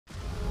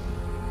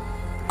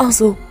အောင်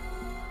စု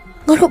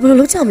ငါတို့ဘယ်လို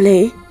လုပ်ကြမလဲ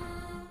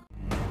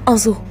အော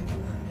င်စု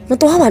မ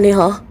တော်ပါနဲ့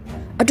ဟာ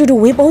အတူတူ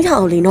ဝေးပုံးရအော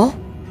င်လေနော်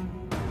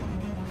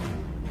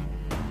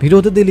ဗီဒီ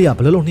ယိုတစ်သေးလေးကဘ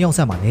ယ်လိုလုပ်နှောက်ဆ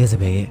က်မှာလဲစ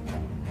ပယ်ရဲ့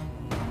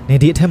နေ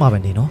ဒီအထက်မှာပဲ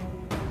နေနော်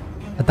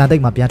အတန်တိ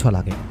တ်မှာပြန်ထွက်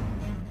လာခဲ့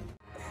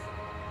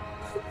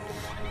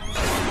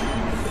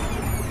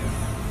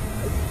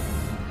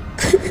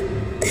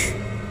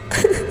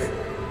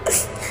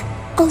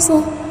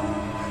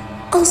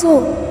အောင်စု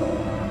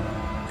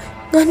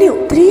ငါနဲ့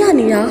တရိယာ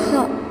နေတာ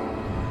ဟာ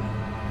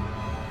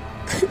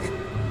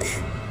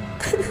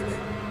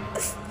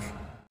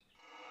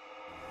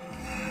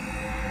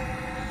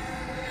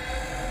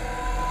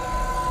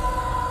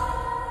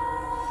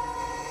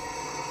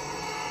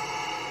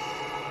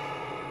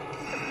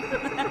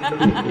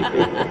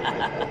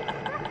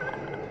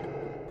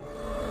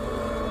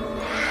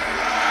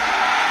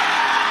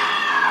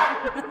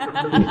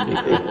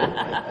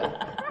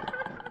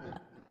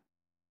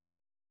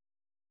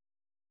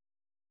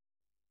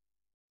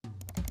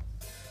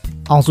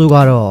အောင်စိုးက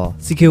တော့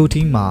CKO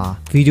team မှာ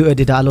video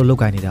editor အလုပ်လုပ်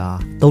ကိုင်နေတာ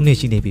3နှစ်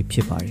ရှိနေပြီဖြ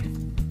စ်ပါတယ်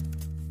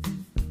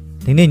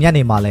။ဒီနေ့ည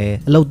နေမှာလည်း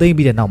အလုပ်သိမ်း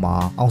ပြီးတဲ့နောက်မှာ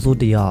အောင်စိုး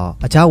တယောက်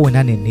အခြားဝန်ထ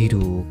မ်းတွေနေ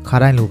တူခါ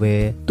တိုင်းလိုပဲ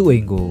သူ့အိ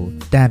မ်ကို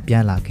တန်းပြ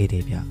န်လာခဲ့တ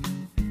ယ်ဗျ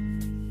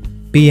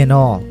။ပြီးရင်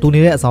တော့သူနေ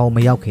တဲ့အဆောင်မ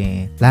ရောက်ခင်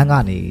လမ်းက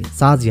နေ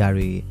စားစရာ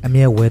တွေအ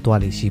မြဲဝဲသွား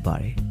လိမ့်ရှိပါ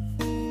တယ်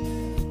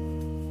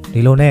။ဒီ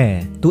လိုနဲ့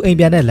သူအိမ်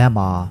ပြန်တဲ့လမ်း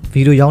မှာ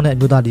ဗီဒီယိုရောင်းတဲ့အ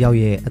မျိုးသားတယောက်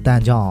ရဲ့အတ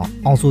န်ကြောင့်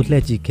အောင်စိုးလှ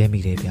ည့်ကြည့်ခဲ့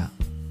မိတယ်ဗျ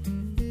။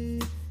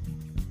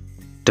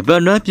တပ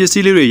တ်နွမ်းပစ္စ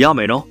ည်းလေးတွေရမ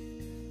ယ်နော်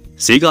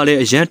ဈေးကလည်း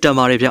အရန်တန်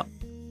ပါတယ်ဗျ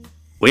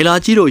ဝယ်လာ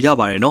ကြည့်လို့ရ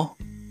ပါတယ်နော်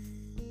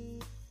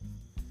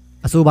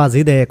အဆိုပါ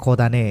ဈေးတဲ့ခေါ်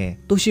တာနဲ့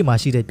သူ့ရှိမှ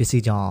ရှိတဲ့ပစ္စ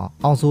ည်းကြောင့်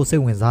အောင်စိုးစိ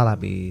တ်ဝင်စားလာ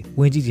ပြီး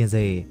ဝင်ကြည့်ခြင်း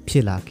စိတ်ဖြ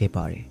စ်လာခဲ့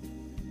ပါတယ်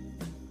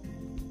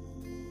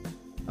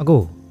အ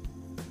ကို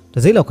တ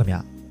စိမ့်လောက်ခင်ဗျ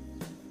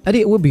အဲ့ဒီ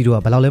အဝတ်ဗီဒီယို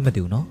ကဘယ်လောက်လဲမ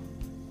သိဘူးနော်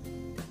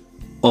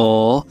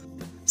အော်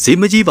ဈေး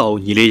မကြီးပါ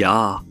ဘူးညီလေးရ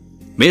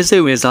မင်းစိ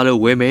တ်ဝင်စားလို့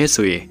ဝယ်မယ်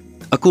ဆိုရင်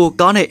အကို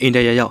ကားနဲ့အင်တ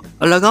ရရောက်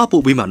အလကား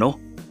ပို့ပေးမှာနော်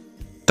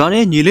ဒါ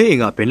နဲ့ညီလေးအိ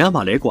မ်ကဘယ်နှမ်း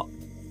ပါလဲကွာ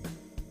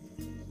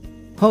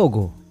ဟုတ်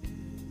ကို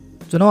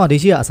ကျွန်တော်ကဒီ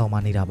ရှိကအဆောင်မှာ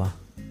နေတာပါ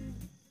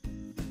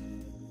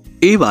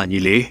အေးပါညီ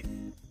လေး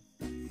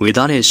ဝေ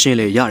သားနဲ့ရှင်း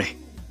လေရတယ်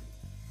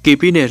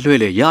KPနဲ့လွှဲ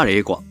လေရတ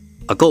ယ်ကွာ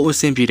အကုတ်အ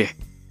ဆင်းပြေးတယ်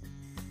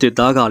တစ်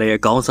သားကလည်း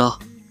အကောင်းစား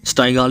စ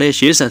တိုင်ကလည်း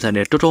ရှေးဆန်ဆန်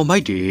နဲ့တော်တော်မို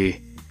က်တယ်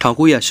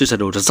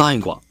1980တို့ဒီဇို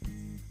င်းကွာ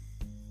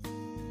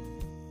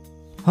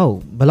ဟုတ်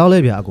ဘယ်လောက်လဲ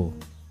ဗျာအ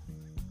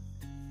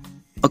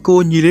ကို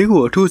ညီလေး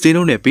ကိုအထူးစင်း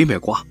လုံးနဲ့ပေးမ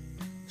ယ်ကွာ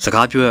စ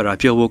ကားပြောရတာ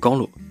ပြောဖို့ကောင်း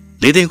လို့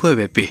4သိန်းခွဲ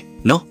ပဲပေး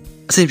နော်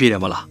အဆင်ပြေတ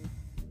ယ်မလား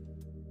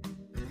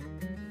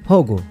ဟု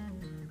တ်ကို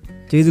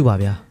ကျေးဇူးပါ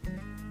ဗျာ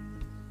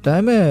ဒါ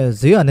ပေမဲ့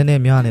ဈေးကနည်းန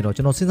ည်းများနေတော့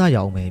ကျွန်တော်စဉ်းစားရ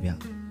အောင်ပဲဗျာ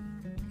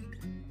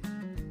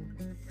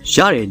ရ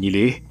တယ်ညီ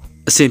လေး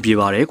အဆင်ပြေ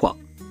ပါတယ်ကွာ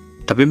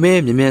ဒါပေမဲ့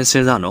မြန်မြန်စ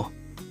ဉ်းစားနော်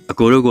အ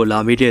ကိုတို့ကိုလာ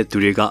မိတဲ့သူ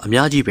တွေကအ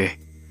များကြီးပဲ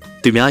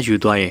သူများယူ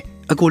သွားရင်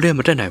အကိုလည်းမ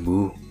တက်နိုင်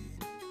ဘူး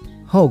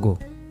ဟုတ်ကို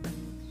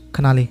ခ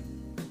ဏလေး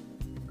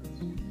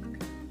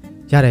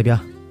ရတယ်ဗျာ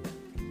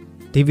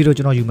ဒီဗီဒီယို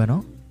ကျွန်တော်ယူမယ်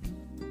နော်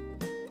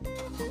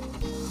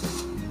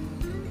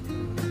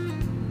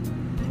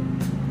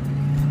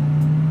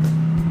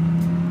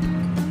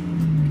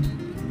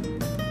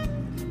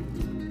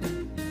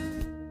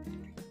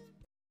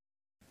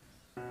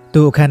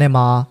သူအခန်းထဲ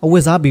မှာအဝ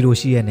တ်စားဗီဒီယို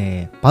ရှိရဲ့နဲ့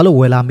ဘာလို့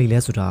ဝယ်လာမိလဲ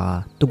ဆိုတာ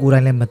သူကိုယ်တို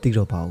င်လည်းမသိ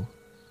တော့ပါဘူး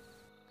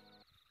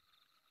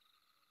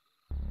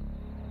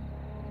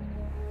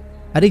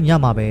အဲ့ဒီည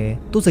မှာပဲ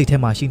သူ့စိတ်ထဲ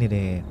မှာရှိနေ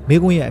တဲ့မိ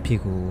ကွန်းရဲ့အဖြစ်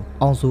ကို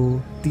အောင်စိုး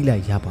တီးလို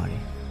က်ရပါတ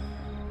ယ်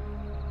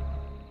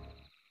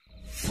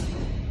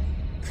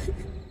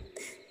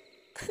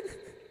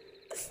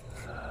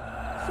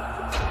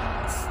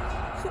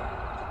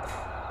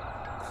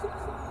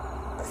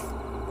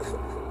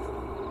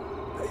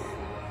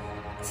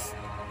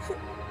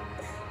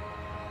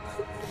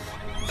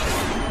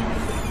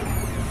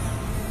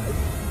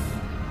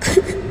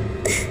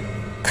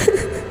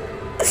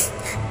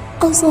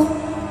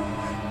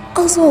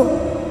အောင်စု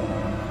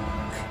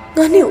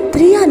ငါနဲ့တ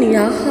ရိယာနေ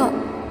တာဟာ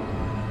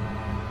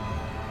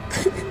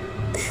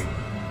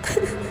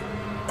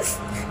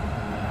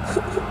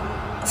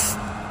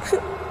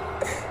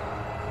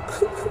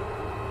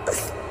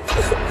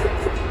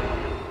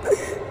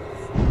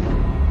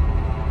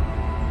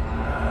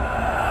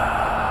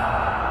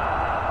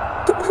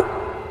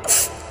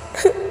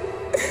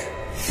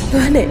လွ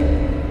မ်းနေ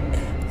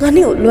ငါ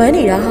နဲ့ကိုလွမ်း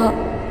နေတာဟာ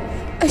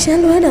အရှမ်း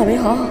လွမ်းတာပဲ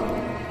ဟာ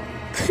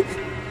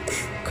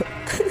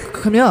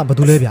ခင်ဗျားကဘာ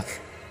တူလဲဗျ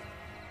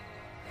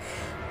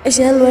အ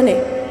ရှမ်းလွမ်းနေ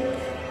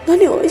ငါ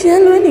နဲ့ကိုအရှ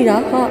မ်းလွမ်းနေတာ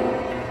ဟာ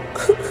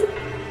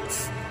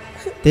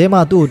တဲ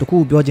မှာသူ့ကိုတခု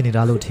ပြောချင်နေ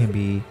တာလို့ထင်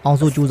ပြီးအောင်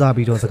စိုးကြိုးစား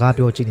ပြီးတော့စကား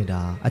ပြောချင်နေ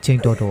တာအချိန်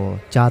တော်တော်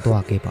ကြား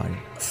သွားခဲ့ပါတ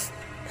ယ်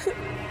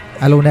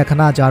အလုံးနဲ့ခ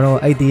ဏကြာတော့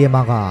အဲ့ဒီရဲ့မ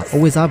ကအ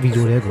ဝတ်စားဗီ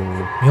ဒီယိုတွေကို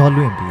မျော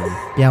လွင့်ပြီး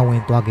ပြန်ဝ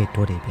င်သွားခဲ့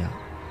တော့တယ်ဗျ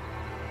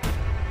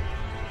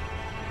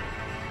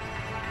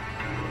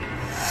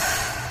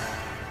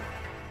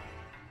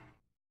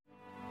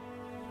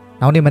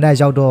နောက်နေ့မနက်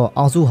ရောက်တော့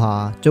အောင်စုဟာ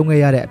ကျုံခဲ့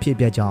ရတဲ့အဖြစ်အ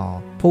ပျက်ကြောင့်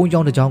ဖုန်းကြော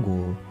င်းတစ်ကြောင်း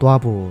ကိုတွား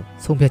ဖို့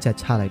ဆုံးဖြတ်ချက်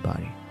ချလိုက်ပါ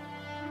တယ်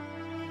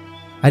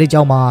အဲ့ဒီ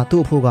ကြောင့်မှ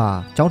သူ့အဖိုးက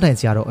ကျောင်းထိုင်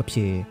ဆရာတော်အဖြ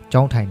စ်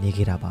ကျောင်းထိုင်နေ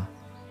ခဲ့တာပါ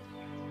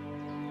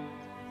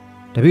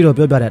တပည့်တော်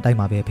ပြောပြတဲ့အတိုင်း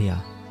ပါပဲဖေဟာ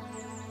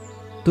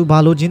သူဘာ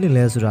လို့ချင်းနေ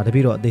လဲဆိုတာတပ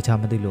ည့်တော်အသေးချာ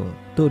မသိလို့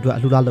သူ့အတွက်အ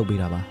လှူလားလုပ်ပေး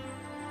တာပါ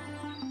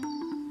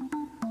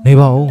နေ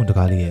ပါဦးတ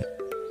ကားလေးရဲ့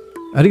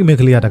အဲ့ဒီမိန်း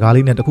ကလေးကတကား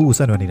လေးနဲ့တခုခုဆ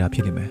က်နွယ်နေတာဖြ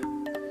စ်နေမယ်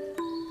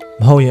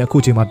မဟုတ်ရင်အခု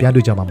ချိန်မှာပြန်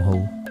တွေ့ကြမှာမဟုတ်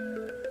ဘူး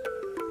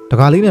တ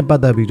ကားလေးနဲ့ပ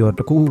တ်သက်ပြီးတော့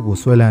တခုခုကို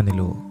ဆွဲလန်းနေ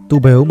လို့သူ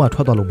ဘယ်ဦးမှထွ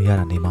က်သွားလို့မရ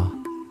တာနေမှာ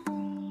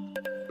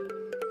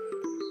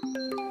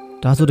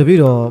ဒါဆိုတပည့်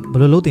တော်ဘ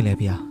ယ်လိုလုပ်တင်လဲ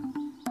ဖေဟာ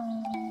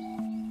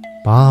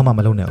ဘာမှမ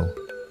လုပ်နဲ့အောင်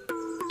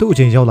သူ့အ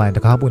ချိန်ရောက်လာရင်တ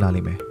ကားပွင့်လာလိ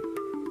မ့်မယ်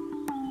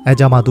အဲ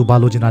ကြမှာသူဘာ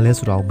လို့ကျင်တာလဲ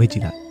ဆိုတာကိုမေ့ကြ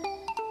ည့်လိုက်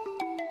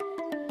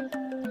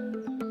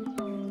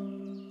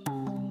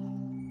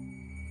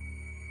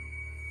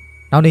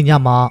နောက်နေ့ည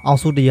မှာအောင်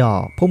စုတယော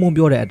က်ဖုံဖုံ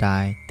ပြောတဲ့အတို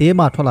င်းတေး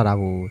မှထွက်လာတာ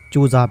ကို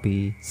စူးစမ်း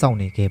ပြီးစောင့်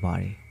နေခဲ့ပါ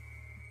တယ်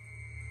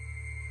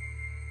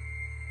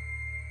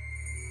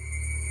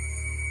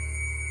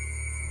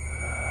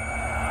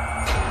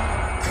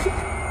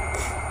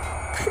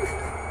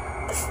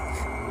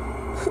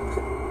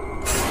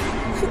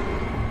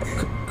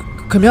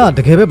ခင်ဗျာတ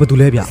ကယ်ပဲဘာတူ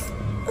လဲဗျ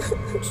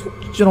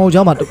ကျွန်တော်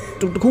ကြောင့်မှတ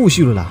ခု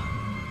ရှိလို့လား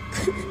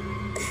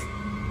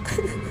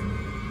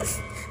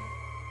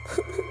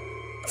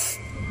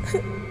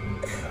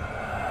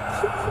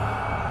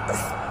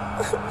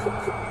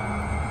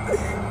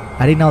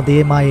အရီနောက်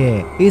သေးမရဲ့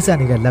အေးဆက်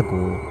နေတဲ့လက်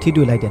ကိုထိ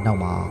တွေ့လိုက်တဲ့နောက်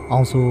မှာအော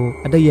င်ဆို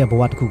အတိတ်ရဲ့ဘ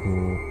ဝတစ်ခု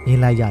ကိုမြင်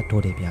လိုက်ရ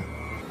တော့တယ်ဗျ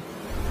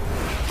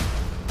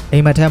အိ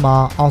မ်မက်ထဲမှာ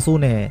အောင်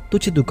ဆိုးနဲ့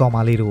သူ့ချစ်သူကောင်မ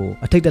လေးတို့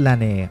အထိတ်တလန့်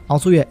နဲ့အော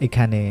င်ဆိုးရဲ့အိတ်ခ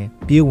မ်းနဲ့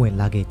ပြေးဝင်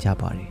လာခဲ့ကြ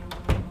ပါတယ်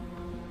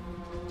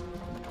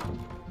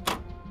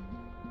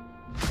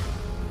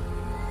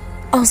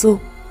အောင်စု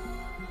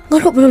ငါ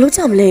တို့ဘယ်လိုလုပ်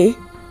ကြမလဲ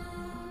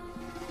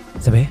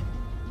စပယ်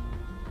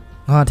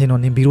ငါထင်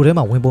တော့နင်ဘီရိုထဲ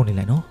မှာဝင်ပုံနေ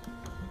လိုက်နော်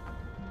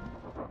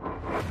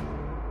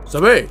စ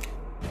ပယ်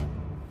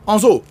အော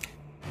င်စု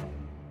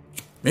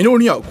မင်းတို့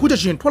နှစ်ယောက်ခုချ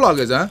က်ချင်းထွက်လာ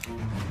ခဲ့စမ်း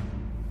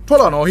ထွက်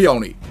လာတော့ဟိအော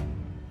င်နေ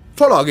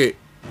ထွက်လာခဲ့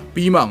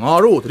ပြီးမှငါ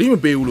တို့သတိမ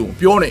ပေးဘူးလို့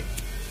ပြောနေ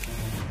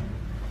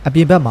အပြ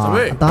င်ဘက်မှာ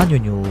အသားညွ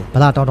ညူဗ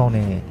လာတောင်းတောင်း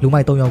နဲ့လူ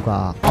မိုက်၃ယောက်က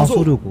အောင်စု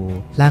တို့ကို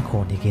လှမ်း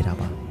ခေါ်နေခဲ့တာ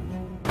ပါ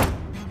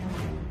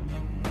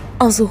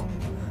အောင်စု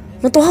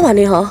မတော်ပါ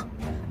နဲ့ဟာ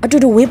အတူ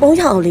တူဝေးပုံး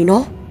ရအောင်လေ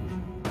နော်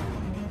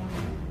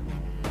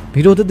ဗီ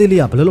ဒီယိုတက်တက်လေး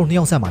ကဘယ်လိုလုပ်နှစ်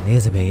ယောက်ဆက်မှာလဲ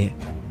စပယ်ရဲ့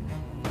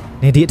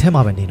နေဒီအထက်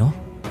မှာပဲနေနော်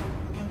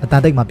အတ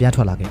န်တိတ်မှပြန်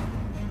ထွက်လာခဲ့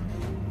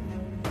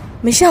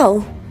မရှောက်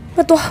မ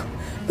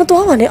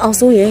တော်ပါနဲ့အောင်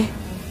စုရဲ့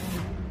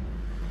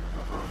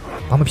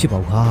ဘာမှဖြစ်ပါ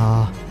ဘူးဟာ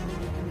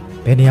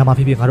ဘယ်နေရာမှာ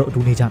ဖြစ်ဖြစ်ငါတို့အတူ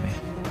နေကြမယ်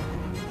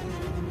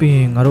ပြီးရ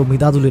င်ငါတို့မိ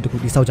သားစုလေးတစ်ခု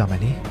တည်ဆောက်ကြမ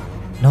ယ်လေ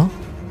နော်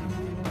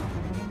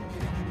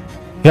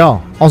ဟေ့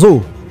အောင်စု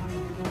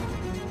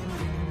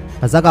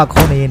အဇက်က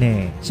ခေါင်းနေရင်နဲ့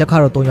ရက်ခါ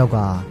တော့၃ယောက်က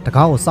တ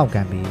ကားကိုစောင့်က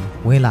န်ပြီး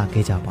ဝင်လာ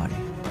ခဲ့ကြပါတ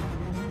ယ်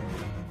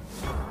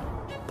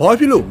ဘာ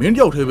ဖြစ်လို့မင်းတ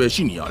ယောက်တည်းပဲ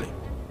ရှိနေရလဲ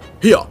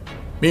ဟေ့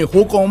မင်း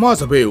ဟိုကောင်မ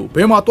စပယ်ကိုဘ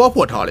ယ်မှာတွား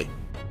ဖွက်ထားလဲ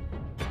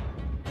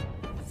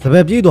စပ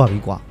ယ်ပြေးသွားပြီ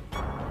ကွာ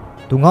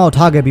သူငါ့ကို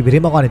ထားခဲ့ပြီးဗတ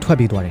င်းမောက်ကနေထွက်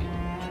ပြေးသွားတယ်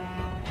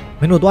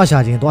မင်းတို့သွားရှာ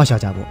ခြင်းသွားရှာ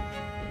ကြပေါ့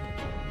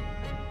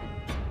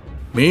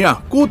မင်းက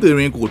ကိုတေ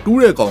ရင်ကိုတူး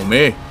တဲ့ကောင်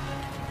ပဲ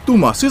သူ့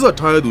မှာစစ်ဆက်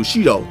ထားရသူရှိ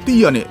တော့တီး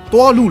ရနဲ့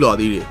တွားလူလာ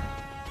သေးတယ်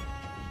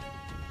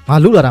ငါ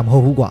လူလာတာမဟု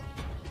တ်ဘူးကွာ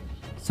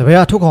စပယ်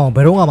ကထုတ်ကောင်ဘ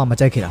ယ်တော့မှမ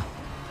ကြိုက်ခဲ့တာ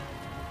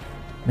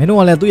မင်းတို့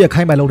ကလည်းသူ့ရဲ့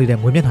ခိုင်းပိုင်လုပ်နေတဲ့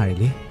ငွေမျက်နှာတွေ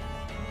လေ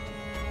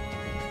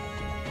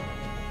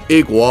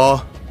အေးကွာ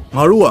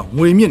ငါတို့က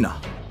ငွေမျက်နှာ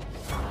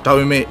ဒါ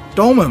ပေမဲ့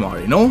တောင်းပန်ပါတ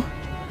ယ်နော်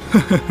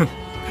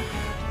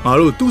ငါ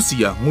တို့သူ့စီ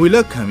ကငွေလ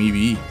က်ခံပြီး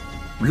ပြီ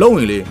မလုပ်ရ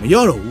င်လေမရ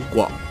တော့ဘူး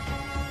ကွာ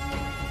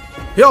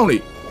ဟဲ့အောင်လေ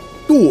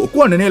သူ့ကိုအ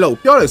ကွက်နည်းနည်းလောက်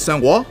ပြရစ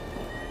မ်းကွာ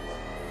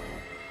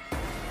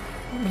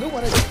မလုပ်ပါ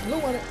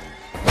နဲ့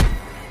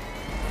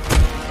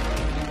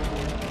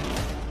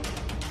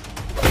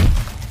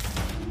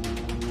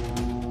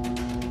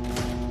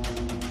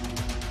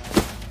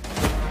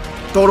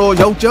တော်တော်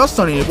ယောက်ျား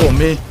စံနေပေါ့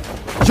မင်း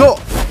ရော့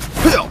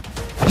ဟဲ့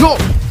ရော့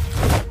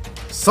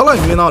ဆလို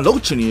က်မင်းသားလော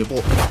က်ချင်နေ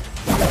ပေါ့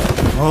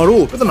ငါ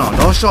တို့ပြဿနာ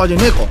လာရှာခြ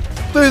င်းနဲ့ကောင်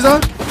သေစ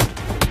မ်း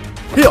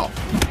ဟေ့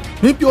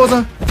မင်းပြောစ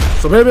မ်း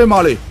စပယ်ပဲမ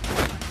လေး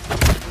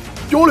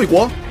ပြောလေ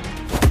ကွာ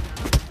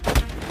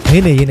မ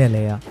င်းနေရင်းနဲ့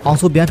လဲအောင်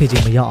စုပြန်ဖြေခြ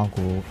င်းမရောက်အောင်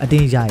ကိုအတ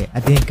င်းရရဲ့အ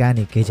တင်းကန်း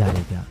နေခဲ့ကြတ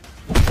ယ်ဗျ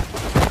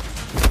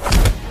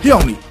ဟေ့အော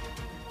င်လေ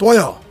တွားရ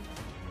အောင်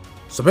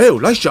စပယ်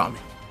ကိုလိုက်ရှာမ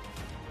ယ်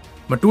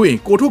မတွေ့ရင်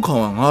ကိုထုတ်ခေါ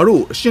င်ကငါ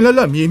တို့အရှင်လက်လ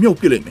က်မြေမြုပ်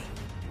ပြစ်လိုက်မယ်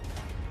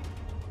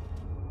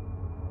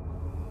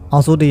အော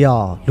င်စိုးတယော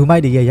က်လူမို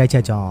က်တွေရဲ့ရိုက်ချ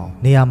က်ကြောင့်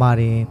နေရာမှာ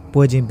တင်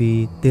ပွဲချင်း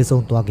ပြီးတေ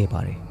ဆုံးသွားခဲ့ပါ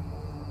တယ်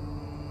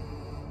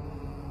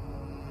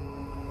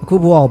အခု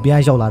ဘဝကိုပြ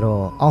န်ရောက်လာ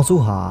တော့အောင်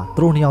စိုးဟာသူ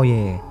တို့နှစ်ယောက်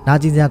ရဲ့နာ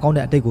ကျင်စရာကောင်း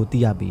တဲ့အတိတ်ကိုသိ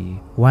ရပြီး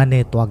ဝမ်း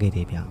နဲ့သွားခဲ့တ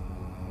ယ်ဗျ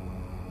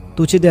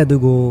သူချစ်တဲ့သူ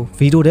ကို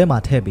ဗီဒီယိုထဲမှာ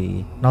ထည့်ပြီး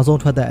နောက်ဆုံး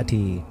ထွက်တဲ့အ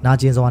ထိနာ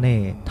ကျင်စွာနဲ့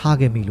ထား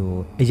ခဲ့မိလို့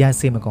အရန်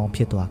စိတ်မကောင်းဖြ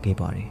စ်သွားခဲ့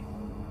ပါတယ်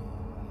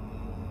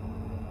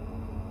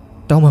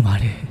တောင်းပန်ပါ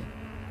တယ်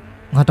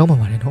ငါတောင်းပန်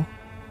ပါတယ်နော်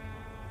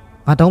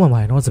ငါတောင်းပန်ပါ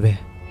တယ်နော်စပယ်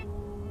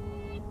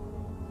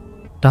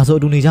ဒါဆို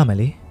အတူနေကြမယ်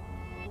လေ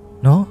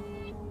နော်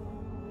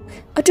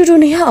အတူတူ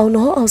နေရအောင်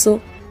နော်အောင်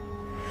စိုး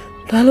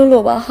လာ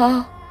လို့ပါဟာ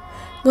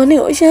ငါနေ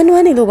ကိုအရှမ်းနွ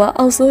မ်းနေလို့ပါ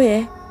အောင်စိုး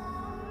ရဲ့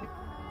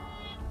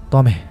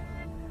သွားမယ်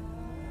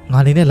ငါ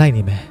နေနဲ့လိုက်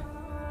နေမယ်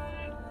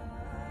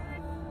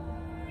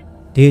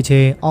ဒီအချိ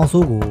န်အောင်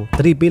စိုးကိုတ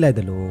တိပေးလိုက်တ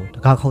ယ်လို့တ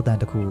ကားခောက်တန်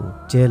တစ်ခု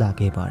ကျဲလာ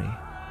ခဲ့ပါတယ်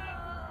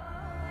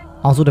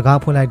အောင်စိုးတကား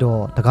ဖွင့်လိုက်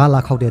တော့တကားလာ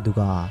ခောက်တဲ့သူ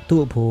က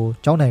သူ့အဖိုး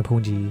ကျောင်းတိုင်ဖု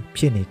န်ကြီး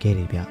ဖြစ်နေခဲ့တ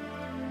ယ်ဗျ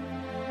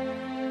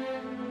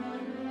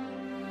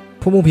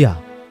ဖုံဖုံဖေ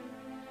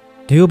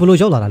ဒီကိုဘလို့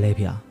ရောက်လာတာလဲ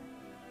ဖေ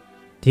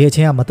ဒီအ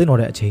ချိန်ကမသိတော့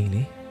တဲ့အချိန်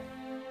လေ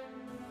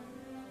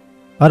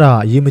အဲ့ဒါ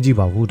အရေးမကြီး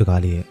ပါဘူးတ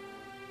ကားလေးရဲ့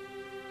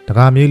တ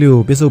ကားမြေးလေး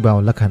ကိုပစ္စုပန်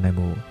ကိုလက်ခံနိုင်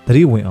မှုသ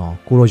တိဝင်အောင်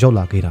ကိုရောရောက်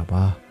လာခဲ့တာ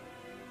ပါ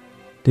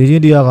ဒီချ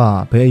င်းတရားက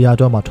ဘယ်အရာ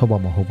တော့မှထွက်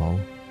ပေါ်မှာမဟုတ်ပါ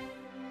ဘူး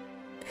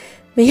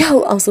မရ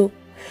ဘူးအောင်စိုး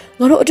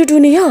ငါတို့အတူတူ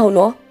နေရအောင်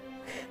နော်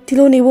ဒီ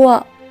လိုနေဖို့က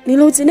နေ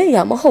လိုချင်တဲ့အ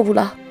ရာမဟုတ်ဘူး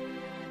လား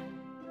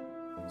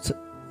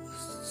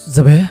စ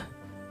ပယ်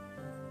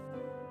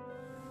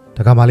တ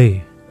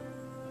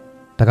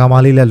ကားမ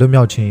လေးလည်းလွတ်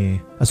မြောက်ခြင်း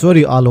အစွဲ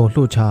တွေအလုံး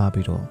လှုပ်ချ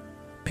ပြီးတော့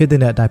ဖြစ်တဲ့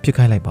အတိုင်းဖြစ်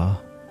ခိုင်းလိုက်ပါ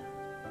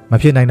မ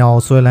ဖြစ်နိုင်တော့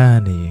ဆွဲလန်း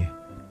နေ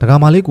တကား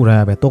မလေးကိုယ်တို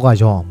င်ကပဲတော့က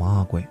ရောက်အောင်ပါ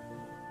ကွ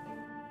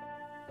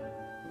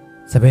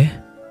စပယ်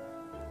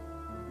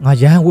ငါ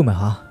ရဟန်းဝတ်မယ်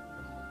ဟာ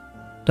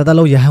တသက်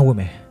လုံးရဟန်းဝတ်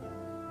မယ်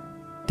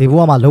ဒီဘ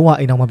ဝမှာလုံးဝ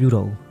အိမ်အောင်မပြုတ်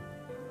တော့ဘူး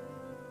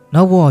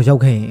နောက်ဘဝရော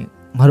က်ခဲ့ရင်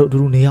ငါတို့အတူ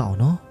တူနေရအောင်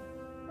နော်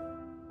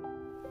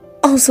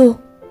အောင်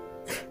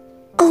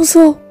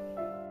စိုး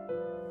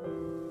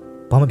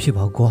ဘာမှဖြစ်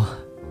ပါဘူးကွာ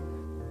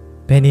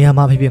ဘယ်နေရာ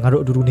မှာဖြစ်ငါ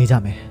တို့အတူတူနေကြ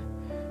မယ်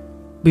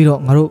ပြီးတော့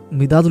ငါတို့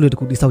မိသားစုလေးတ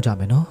ခုတည်ဆောက်ကြ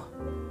မယ်နော်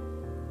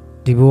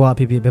ဒီဘဝ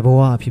ဖြစ်ဘယ်ဘ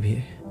ဝဖြစ်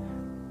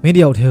မင်းတ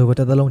ယောက်တည်းကို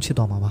တသက်လုံးချစ်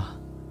တော်မှာပါ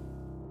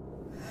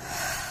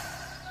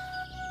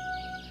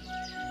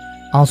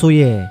အောင်စိုး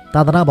ရဲ့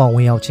တာသနာပေါင်းဝ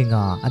င်ရောက်ခြင်းက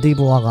အတိတ်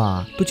ဘဝက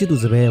သူ့ချစ်သူ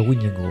စပယ်ဝိ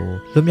ညာဉ်ကို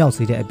လွတ်မြောက်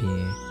စေတဲ့အပြ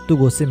င်သူ့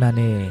ကိုစစ်မှန်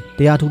တဲ့တ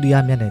ရားထုတ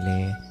ရားမြတ်နဲ့လ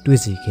ည်းတွေ့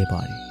စေခဲ့ပါ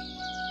တယ်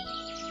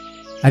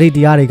။အဲ့ဒီတ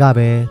ရားတွေက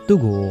ပဲသူ့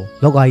ကို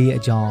လောကကြီး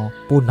အကြောင်း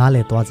ပိုနားလ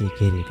ည်သွားစေ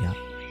ခဲ့တယ်ဗျ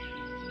။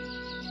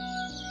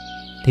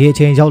ဒီအ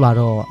ချိန်ရောက်လာ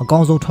တော့အကော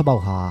င်းဆုံးထွက်ပေါ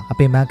က်ဟာအ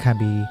ပင်ပန်းခံ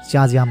ပြီး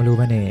ရှားစရာမလို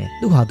ဘဲနဲ့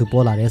သူ့ဟာသူ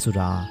ပေါ်လာတယ်ဆို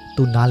တာ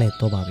သူနားလည်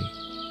တော့ပါပြီ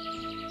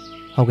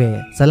။ဟုတ်ကဲ့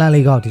ဇလန်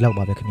လေးကဒီလောက်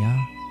ပါပဲခင်ဗျာ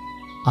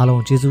။အား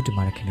လုံးကျေးဇူးတင်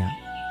ပါတယ်ခင်ဗျာ။